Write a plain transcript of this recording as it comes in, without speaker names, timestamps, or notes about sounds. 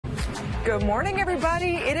Good morning,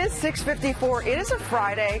 everybody. It is 6:54. It is a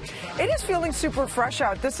Friday. It is feeling super fresh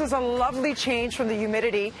out. This is a lovely change from the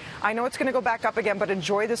humidity. I know it's going to go back up again, but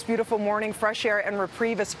enjoy this beautiful morning, fresh air and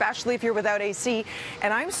reprieve, especially if you're without AC.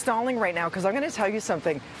 And I'm stalling right now because I'm going to tell you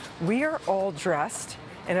something. We are all dressed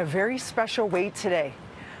in a very special way today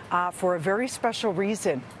for a very special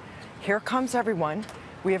reason. Here comes everyone.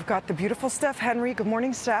 We have got the beautiful Steph Henry. Good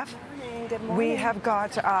morning, Steph. Good morning. We have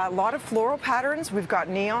got a lot of floral patterns. We've got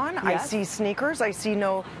neon. Yes. I see sneakers. I see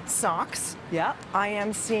no socks. Yep. I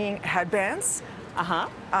am seeing headbands. Uh-huh.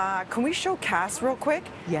 Can we show Cass real quick?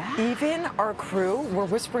 Yeah. Even our crew, we're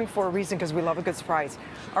whispering for a reason because we love a good surprise.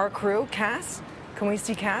 Our crew, Cass, can we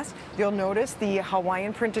see Cass? You'll notice the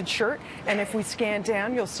Hawaiian printed shirt. And if we scan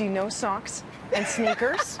down, you'll see no socks and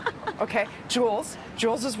sneakers. Okay. Jules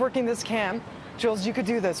is working this cam. Jules, you could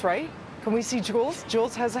do this, right? Can we see Jules?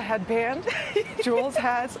 Jules has a headband. Jules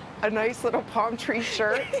has a nice little palm tree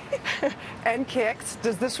shirt and kicks.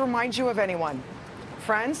 Does this remind you of anyone?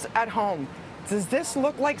 Friends at home. Does this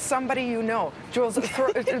look like somebody you know? Jules,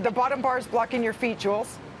 the bottom bar is blocking your feet,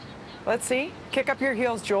 Jules. Let's see. Kick up your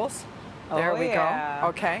heels, Jules. There we go.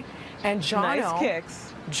 Okay. And Jono. Nice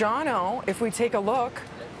kicks. Jono, if we take a look,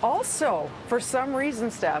 also, for some reason,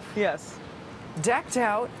 Steph. Yes. Decked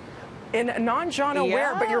out in non-Jono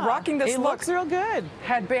wear, but you're rocking this look. It looks real good.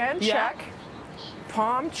 Headband, check.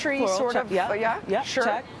 Palm tree, Floral, sort check. of, Yeah. shirt,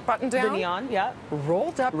 check. button down. The neon, yeah.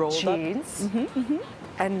 Rolled up jeans.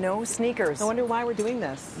 And no sneakers. I wonder why we're doing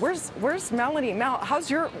this. Where's Melanie? Mel,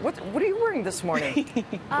 how's what are you wearing this morning?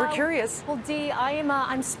 We're curious. Well, Dee,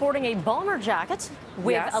 I'm sporting a bomber jacket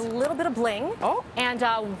with a little bit of bling. Oh. And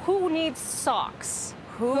who needs socks?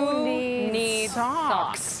 Who needs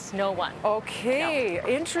socks? No one. Okay,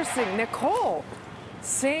 interesting. Nicole,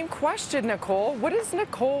 same question, Nicole. What is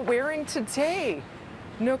Nicole wearing today?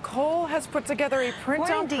 Nicole has put together a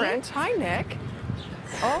print-on-print. Hi, Nick.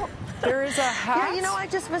 Oh, there is a hat. Yeah, you know, I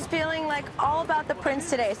just was feeling like all about the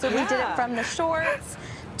prints today. So we did it from the shorts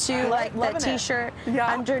to like the t-shirt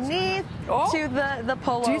underneath to the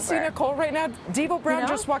pullover. Do you see Nicole right now? Devo Brown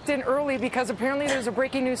just walked in early because apparently there's a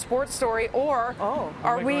breaking news sports story. Or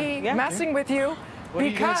are we messing with you?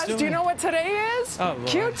 Because do you know what today is? Oh,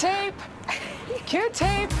 Q-tape.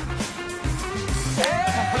 Q-tape.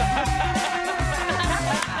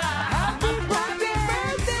 Happy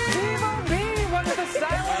birthday, Devo B, one of the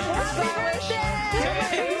stylish.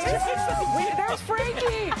 There's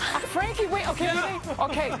Frankie. Frankie, wait. Okay,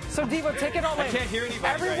 so Devo, take it all in. I can't hear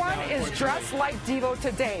anybody. Everyone right now, is dressed like Devo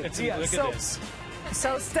today. Look at this.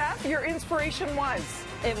 So, Steph, your inspiration was?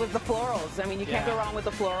 It was the florals. I mean, you can't go wrong with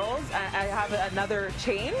the florals. I have another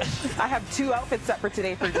change. I have 2 outfits set for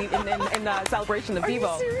today for in celebration of Devo.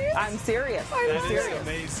 Are you serious? I'm serious. I'm serious. That is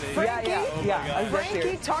amazing. Frankie? Yeah.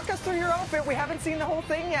 Frankie, talk us through your outfit. We haven't seen the whole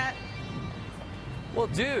thing yet. Well,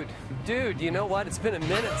 dude, you know what? It's been a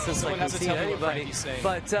minute since I can see anybody.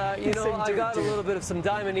 But, you know, I got a little bit of some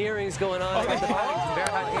diamond earrings going on. But you know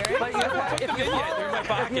what? If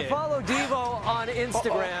you follow Devo on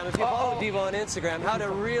Instagram, how to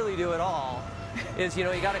really do it all is, you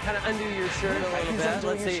know, you got to kind of undo your shirt a little bit.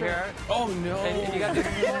 Let's see here. Oh, no. And you got to do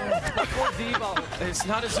before Devo. It's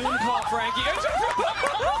not a Zoom call, Frankie.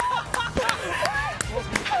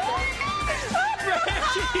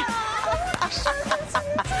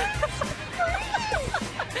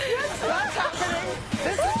 What's happening?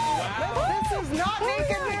 This is not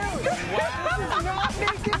naked news. This is not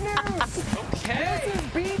naked news. Okay. This is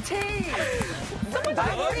BT. Look at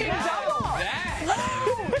that.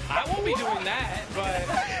 I won't be doing that, but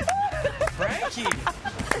Frankie.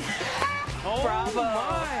 Oh, Bravo.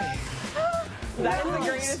 my. That is the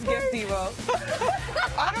greatest gift, Devo.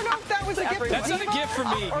 I don't know if that was a gift for That's not a Devo gift for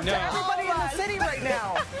me, or no. to everybody in the city right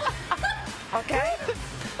now. Okay?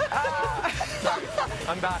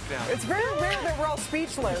 I'm back now. It's very rare that we're all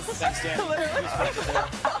speechless. Thanks, Danny.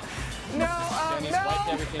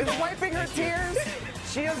 Mel is wiping her tears.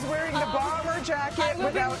 She is wearing the bomber jacket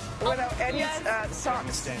without any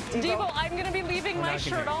socks. Devo, I'm going to be leaving my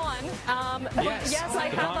shirt on. Yes, I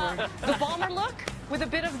have the bomber look with a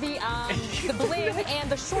bit of the bling and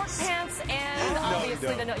the short pants and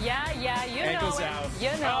obviously the you Ankles know out. it.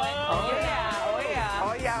 You know it.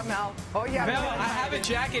 Oh yeah, Mel. Oh yeah, Mel, I have a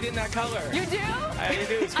jacket in that color. You do? I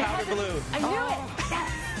do. It's powder blue. I knew it.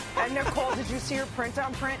 And Nicole, did you see her print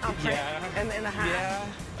on print? Yeah. And in the hat? Yeah.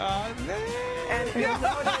 And you'll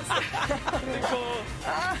notice. Nicole.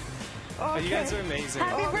 Okay. You guys are amazing.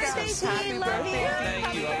 Happy birthday, T. Love you.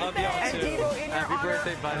 Thank you. I love y'all And too. Devo, in your Happy honor,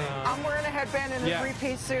 birthday, buddy. I'm wearing a headband and a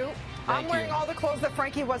three-piece suit. I'm wearing all the clothes that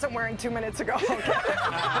Frankie wasn't wearing 2 minutes ago. Okay.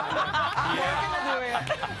 I'm working to do it.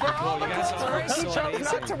 cool. You guys are so He chose amazing.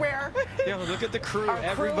 not to wear. Yo, look at the crew. Our crew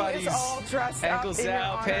Everybody's is all dressed ankles up in your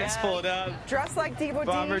out, honor. pants pulled up, Dressed like Devo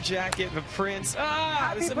bomber D. jacket, the prince.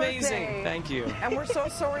 Happy It's amazing. birthday. Thank you. And we're so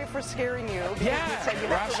sorry for scaring you. because you said you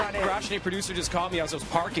had to run in. Roshni, producer, just called me as I was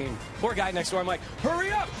parking. Poor guy next door. I'm like,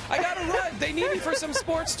 hurry up! I gotta run. They need me for some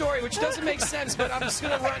sports story, which doesn't make sense, but I'm just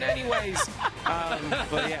gonna run anyways.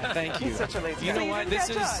 But yeah, thank you. He's such a lazy You guy. know So what? you didn't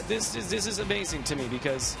catch This is amazing to me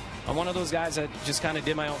because I'm one of those guys that just kind of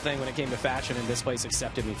did my own thing when it came to fashion, and this place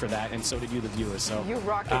accepted me for that, and so did you, the viewers. So You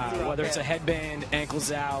rock it, whether it's a headband,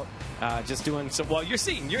 ankles out, just doing so. Well, you're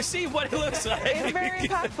seeing what it looks like. It's very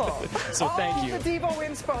impactful. So thank you. All the Devo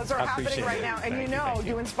inspos are I happening appreciate right it. now, and Thank you know thank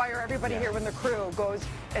you inspire everybody here when the crew goes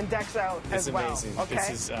and decks out It's as well. amazing. Okay. This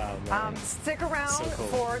is, man. Stick around So cool.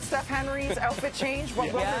 for Steph Henry's outfit change.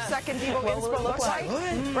 What will her second Devo What will inspo it look look like?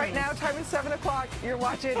 like? Right now, time is 7 o'clock. You're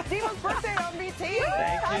watching Devo's birthday on BT. Thank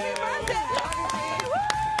Happy you. birthday!